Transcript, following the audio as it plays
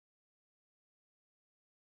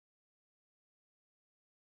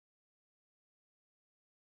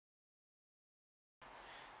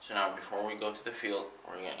So now before we go to the field,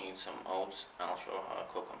 we're going to eat some oats, and I'll show you how to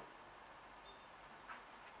cook them.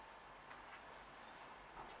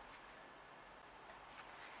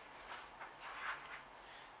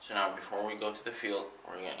 So now before we go to the field,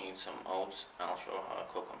 we're going to eat some oats, and I'll show you how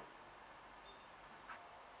to cook them.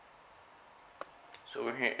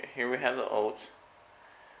 So here we have the oats.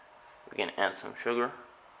 We can add some sugar.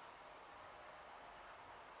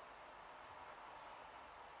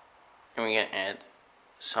 And we're going to add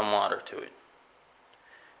some water to it.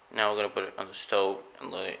 Now we're going to put it on the stove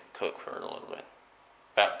and let it cook for a little bit.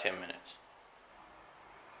 About 10 minutes.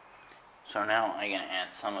 So now I'm going to add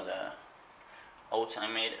some of the oats I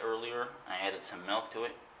made earlier. I added some milk to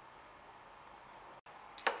it.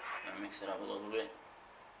 I'm going to mix it up a little bit.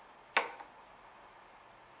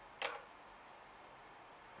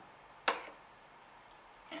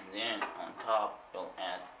 And then on top you'll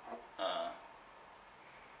add, I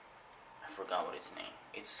forgot what its name.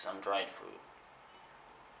 It's some dried fruit.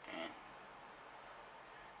 And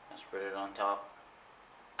I spread it on top.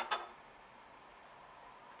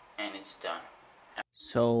 And it's done.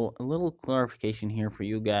 So a little clarification here for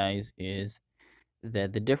you guys is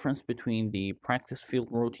that the difference between the practice field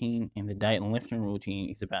routine and the diet and lifting routine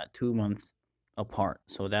is about 2 months apart.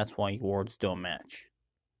 So that's why your words don't match.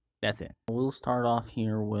 That's it. We'll start off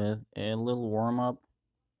here with a little warm-up.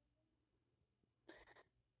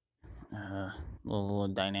 Little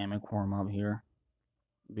dynamic warm-up here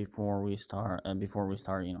before we start, you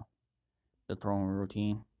know, the throwing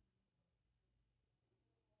routine.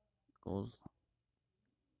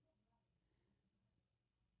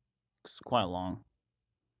 It's quite long.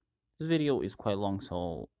 This video is quite long,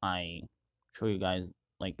 so I show you guys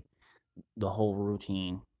like the whole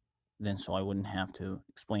routine, then so I wouldn't have to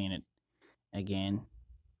explain it again.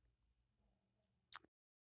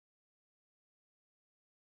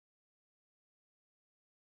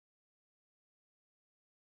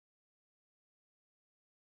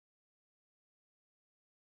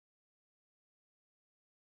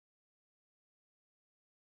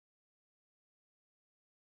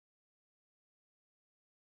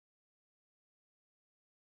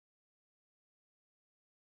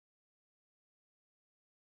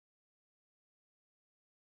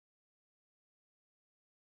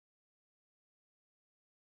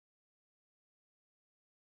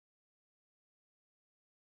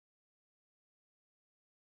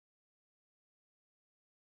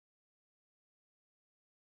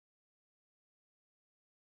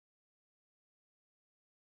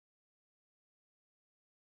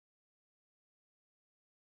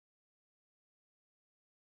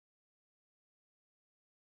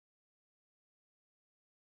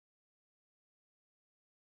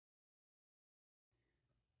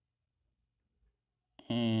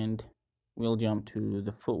 And we'll jump to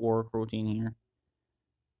the footwork routine here.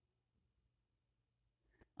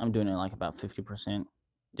 I'm doing it like about 50%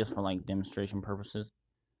 just for like demonstration purposes.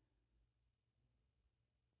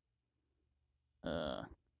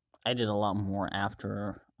 I did a lot more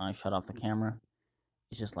after I shut off the camera.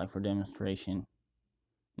 It's just like for demonstration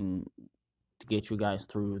and to get you guys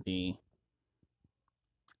through the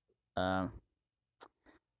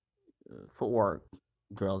footwork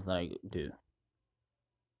drills that I do.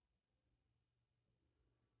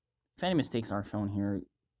 If any mistakes are shown here,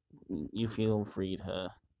 you feel free to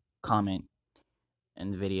comment in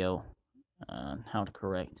the video on how to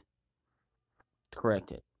correct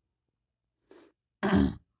it.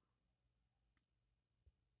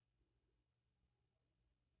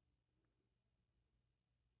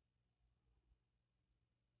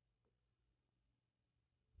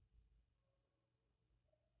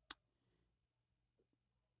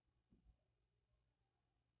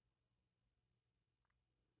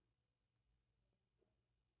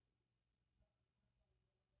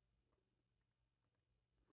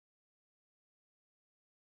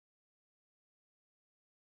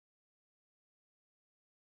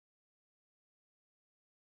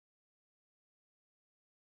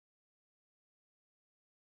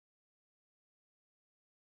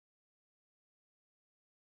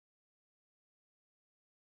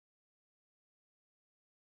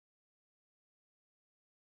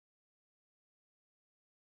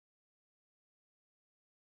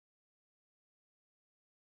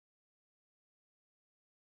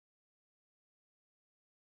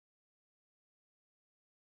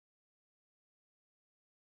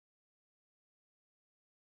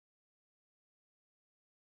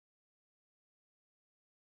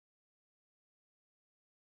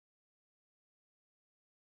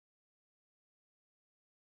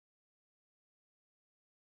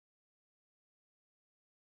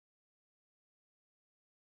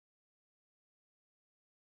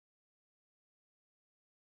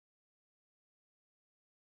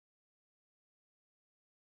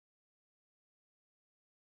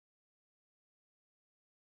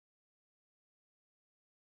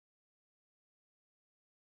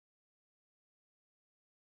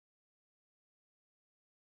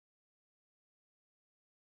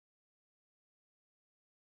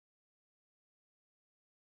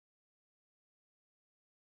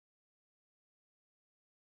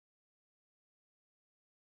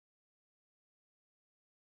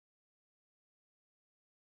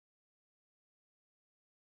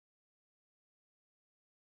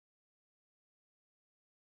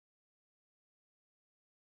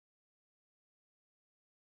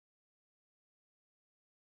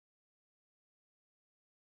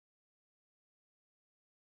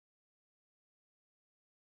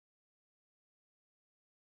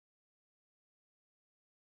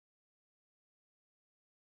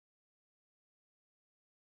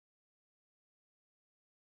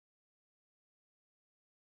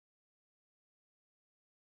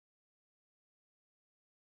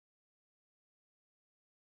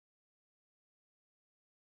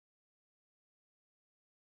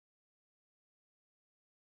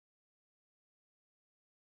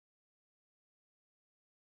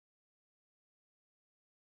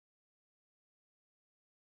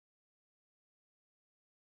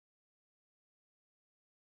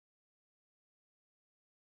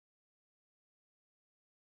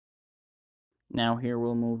 Now here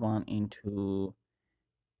we'll move on into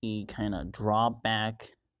a kind of drop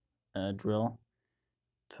back drill.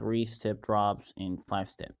 3-step drops and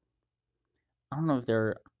 5-step. I don't know if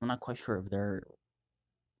they're, I'm not quite sure if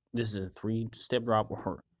this is a 3-step drop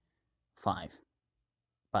or 5,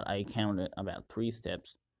 but I counted about 3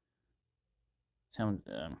 steps.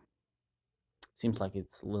 Seems like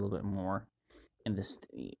it's a little bit more, and this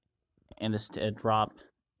drop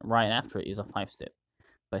right after it is a 5-step,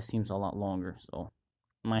 but it seems a lot longer, so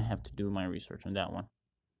I might have to do my research on that one.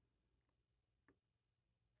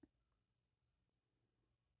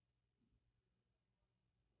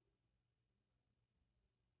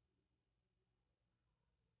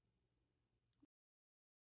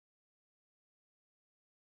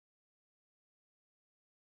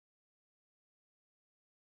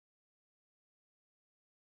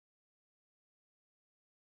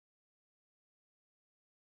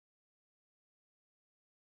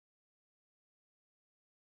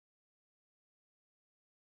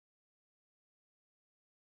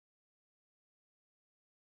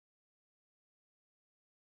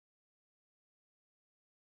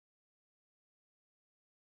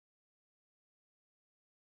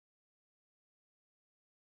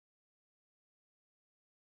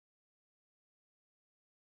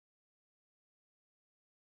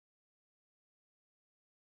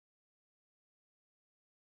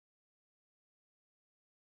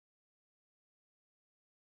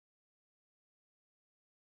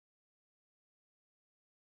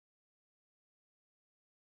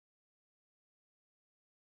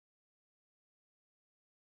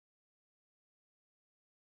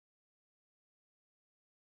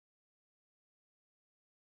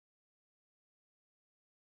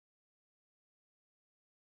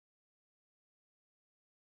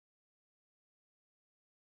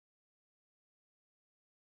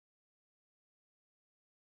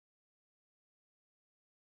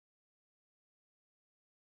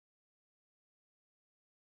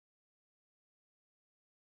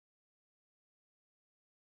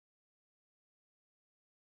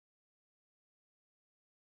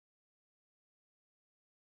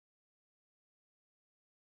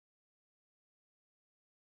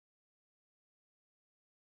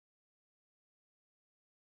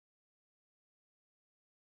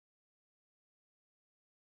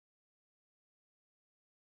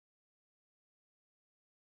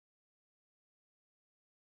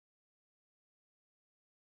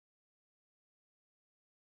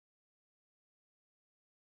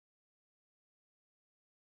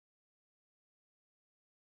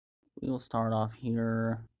 We'll start off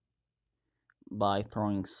here by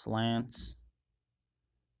throwing slants.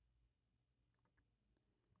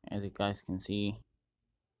 As you guys can see,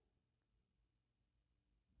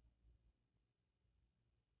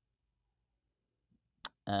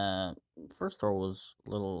 first throw was a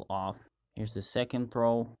little off. Here's the second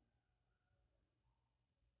throw,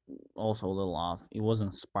 also a little off. It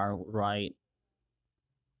wasn't spiraled right.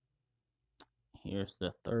 Here's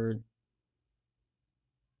the third,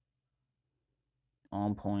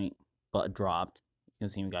 on point, but dropped. You can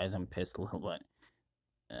see, guys, I'm pissed a little bit.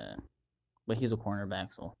 But he's a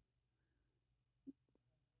cornerback, so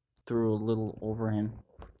threw a little over him.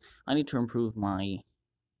 I need to improve my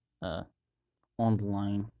on the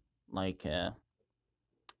line, like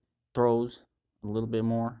throws a little bit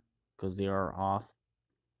more because they are off.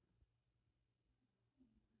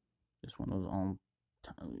 This one was on,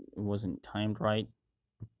 it wasn't timed right.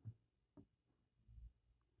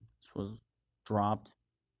 This was dropped.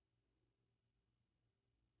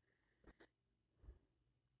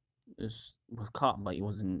 This was caught, but it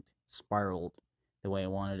wasn't spiraled the way I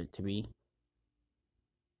wanted it to be.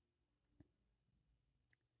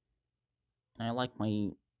 And I like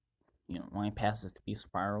my passes to be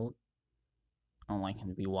spiraled. I don't like him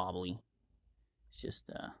to be wobbly. It's just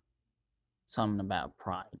something about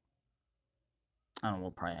pride. I don't know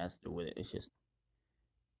what pride has to do with it. It's just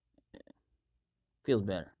feels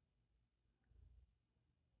better.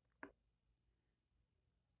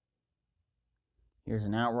 Here's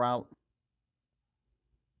an out route.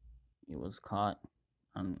 It was caught.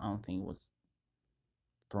 I don't think it was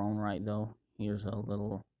thrown right though. Here's a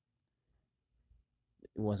little.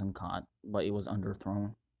 It wasn't caught, but it was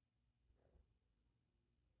underthrown.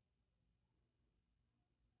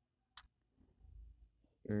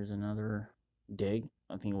 Here's another dig.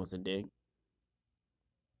 I think it was a dig.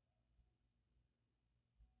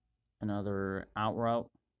 Another out route.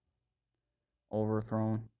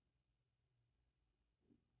 Overthrown.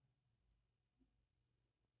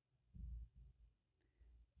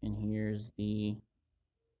 And here's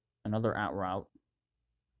another out route.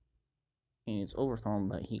 And it's overthrown,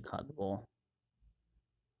 but he caught the ball.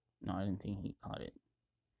 No, I didn't think he caught it.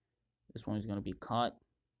 This one is going to be caught.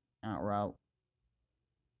 Out route.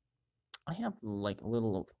 I have like a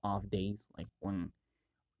little of off days, like when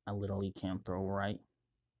I literally can't throw right.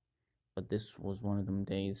 But this was one of them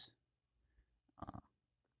days.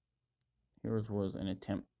 Here's was an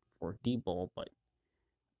attempt for deep ball, but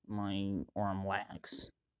my arm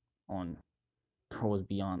lags on throws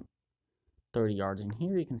beyond 30 yards. And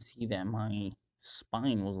here you can see that my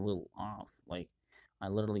spine was a little off. Like I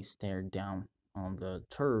literally stared down on the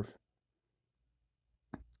turf.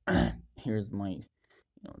 Here's my,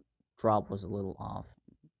 drop was a little off.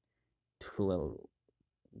 Took a little,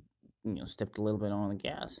 stepped a little bit on the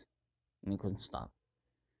gas, and it couldn't stop.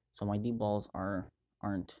 So my deep balls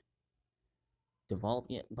aren't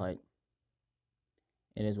developed yet, but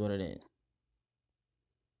it is what it is.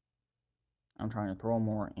 I'm trying to throw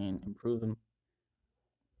more and improve them,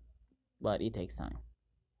 but it takes time.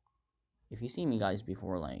 If you see me guys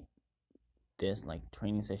before like this, like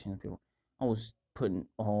training sessions before, I was putting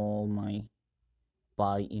all my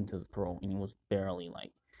body into the throw, and it was barely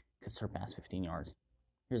like could surpass 15 yards.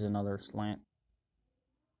 Here's another slant.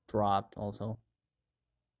 Dropped also.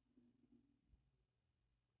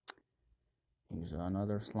 Here's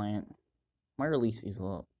another slant. My release is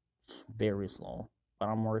very slow, but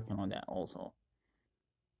I'm working on that also.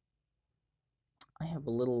 I have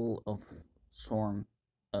a little of sore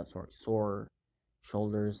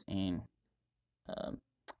shoulders and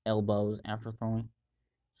elbows after throwing.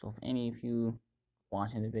 So if any of you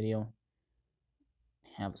watching the video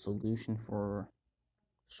have a solution for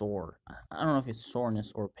sore, I don't know if it's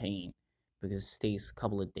soreness or pain, because it stays a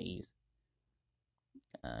couple of days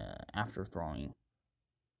after throwing,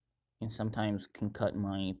 and sometimes can cut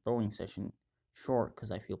my throwing session short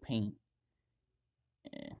because I feel pain.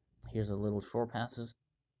 Here's a little short passes,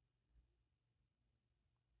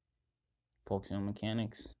 focusing on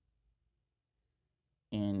mechanics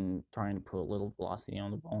and trying to put a little velocity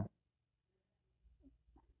on the ball.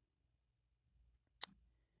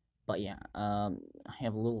 But yeah, I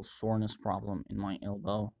have a little soreness problem in my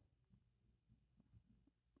elbow.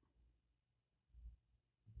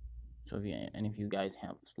 So if any of you guys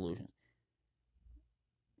have solutions.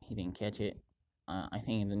 He didn't catch it. I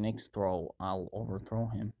think in the next throw, I'll overthrow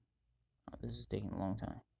him. This is taking a long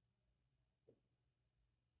time.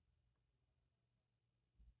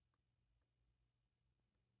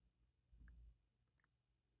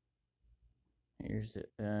 Here's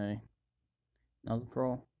another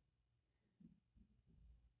throw.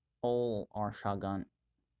 All are shotgun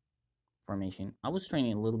formation. I was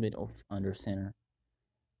training a little bit of under center.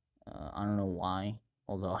 I don't know why,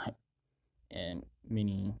 although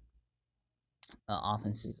many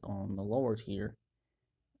offenses on the lower tier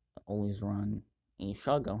always run a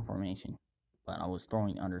shotgun formation, but I was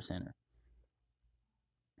throwing under center.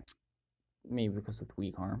 Maybe because of the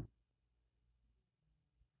weak arm.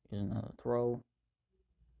 Here's another throw.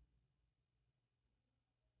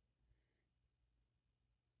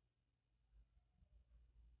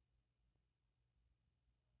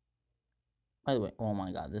 By the way, oh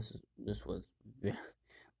my god, this was very,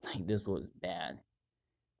 like, this was bad.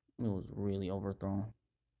 It was really overthrown.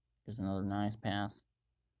 Here's another nice pass.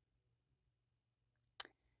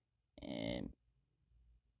 And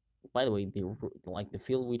by the way, the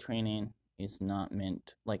field we train in is not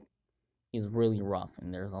meant, like, is really rough,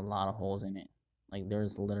 and there's a lot of holes in it. Like,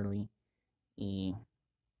 there's literally a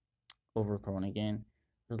overthrown again.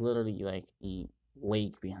 There's literally like a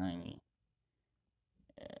lake behind me.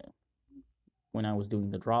 When I was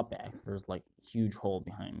doing the dropbacks, there's like a huge hole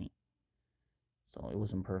behind me. So it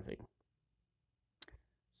wasn't perfect.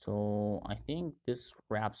 So I think this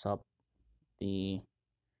wraps up the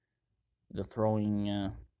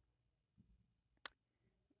throwing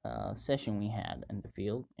session we had in the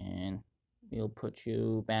field, and we'll put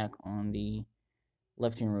you back on the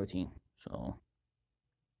lifting routine. So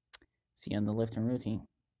see you on the lifting routine.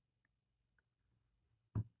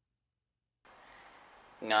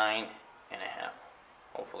 9.5.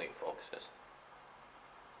 Hopefully it focuses.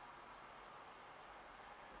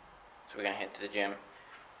 So we're gonna head to the gym.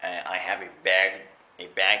 I have a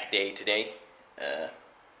bag day today.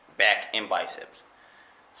 Back and biceps.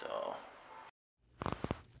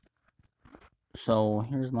 So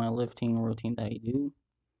here's my lifting routine that I do.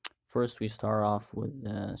 First, we start off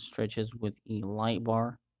with stretches with a light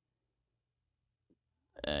bar.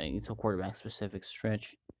 It's a quarterback specific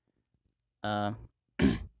stretch.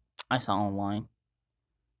 I saw online.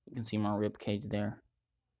 You can see my rib cage there.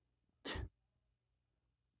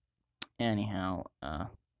 Anyhow,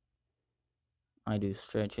 I do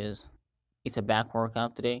stretches. It's a back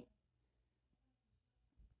workout today.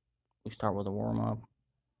 We start with a warm up,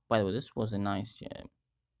 By the way, this was a nice gym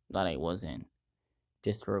that I was in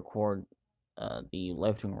just to record the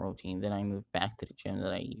lifting routine. Then I moved back to the gym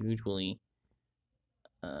that I usually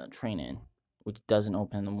train in, which doesn't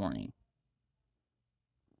open in the morning.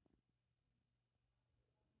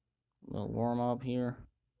 A little warm up here.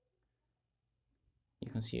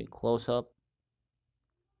 You can see a close up.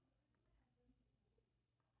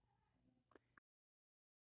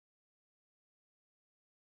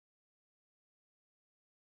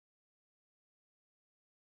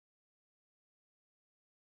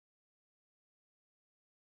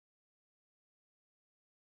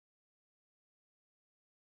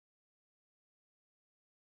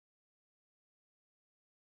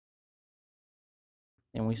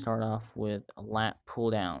 Then we start off with lat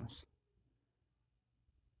pull downs.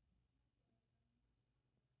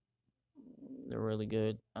 They're really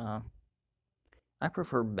good. I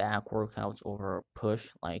prefer back workouts over push,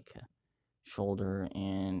 like shoulder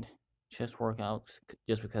and chest workouts,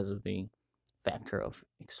 just because of the factor of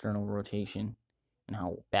external rotation and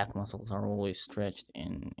how back muscles are always stretched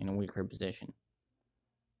in a weaker position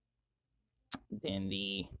than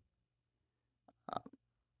the, uh,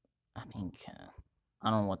 I think, I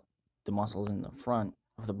don't know what the muscles in the front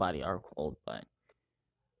of the body are called, but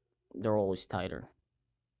they're always tighter.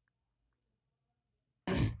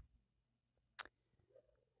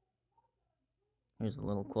 Here's a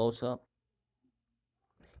little close up.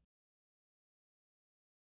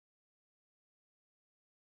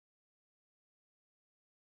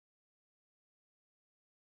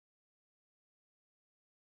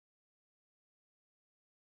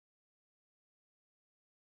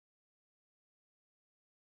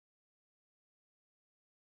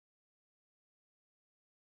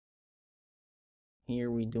 Here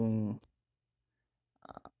we doing,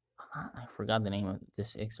 I forgot the name of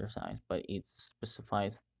this exercise, but it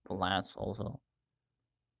specifies the lats also.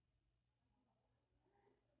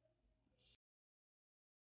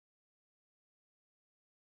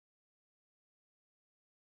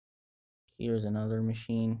 Here's another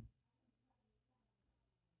machine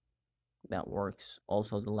that works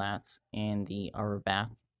also the lats and the upper back.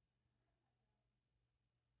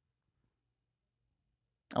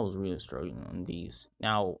 I was really struggling on these.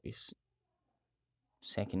 Now it's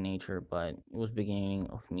second nature, but it was beginning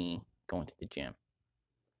of me going to the gym.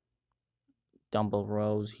 Dumbbell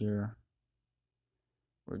rows here.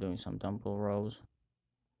 We're doing some dumbbell rows.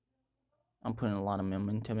 I'm putting a lot of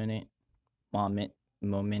momentum in it.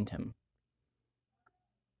 Momentum.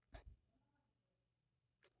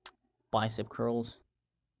 Bicep curls.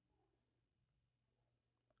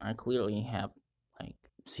 I clearly have like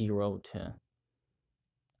 0 to,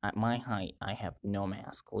 at my height, I have no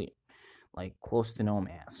mass, like close to no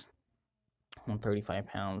mass. I'm 35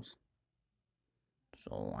 pounds,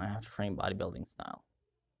 so I have to train bodybuilding style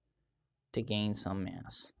to gain some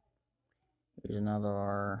mass. Here's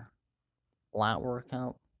another lat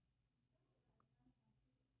workout.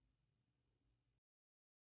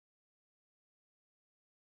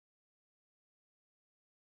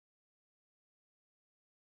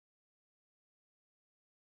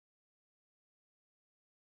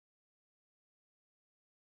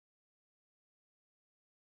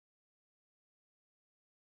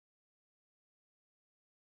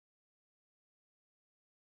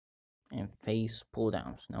 And face pull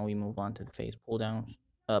downs. Now we move on to the face pull downs.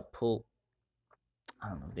 Pull. I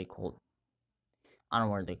don't know if they called. I don't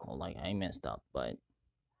know what they called. Like I messed up, but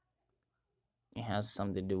it has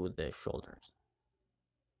something to do with the shoulders.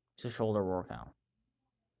 It's a shoulder workout.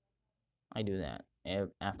 I do that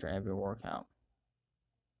after every workout.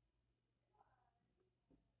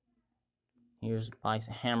 Here's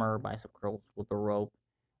hammer bicep curls with the rope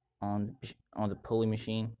on the pulley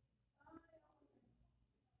machine.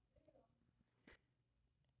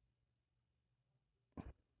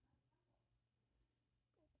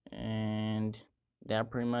 And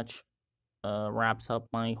that pretty much wraps up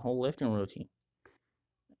my whole lifting routine.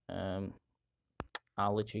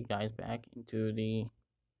 I'll let you guys back into the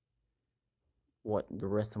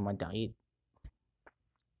rest of my diet.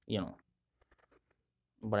 You know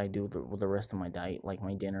what I do with the rest of my diet, like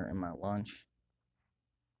my dinner and my lunch.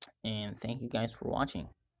 And thank you guys for watching.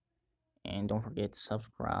 And don't forget to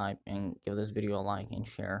subscribe and give this video a like and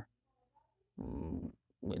share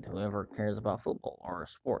with whoever cares about football or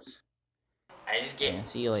sports. And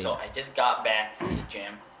see you later. So I just got back from the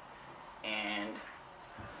gym, and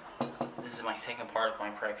this is my second part of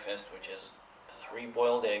my breakfast, which is 3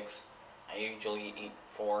 boiled eggs. I usually eat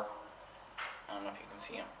 4. I don't know if you can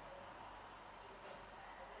see them.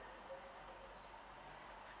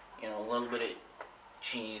 You know, a little bit of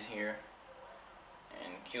cheese here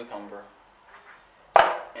and cucumber.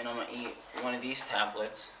 and I'm gonna eat one of these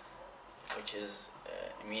tablets, which is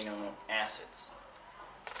amino acids,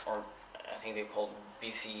 or I think they're called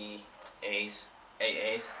BCAAs,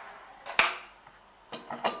 AAs,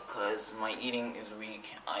 because my eating is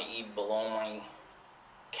weak. I eat below my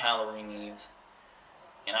calorie needs,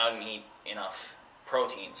 and I don't eat enough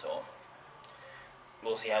protein, so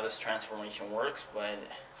we'll see how this transformation works, but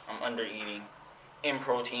I'm under eating in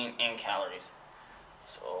protein and calories,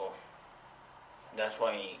 so that's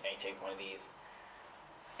why I take one of these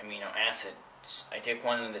amino acids. I take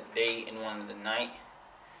one in the day and one in the night,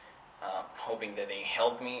 hoping that they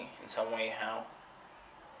help me in some way, how,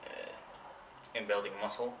 in building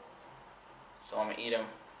muscle. So I'm gonna eat them,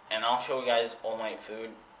 and I'll show you guys all my food,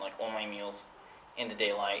 like all my meals, in the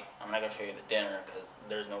daylight. I'm not gonna show you the dinner because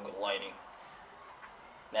there's no good lighting.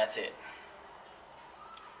 That's it.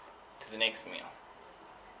 To the next meal.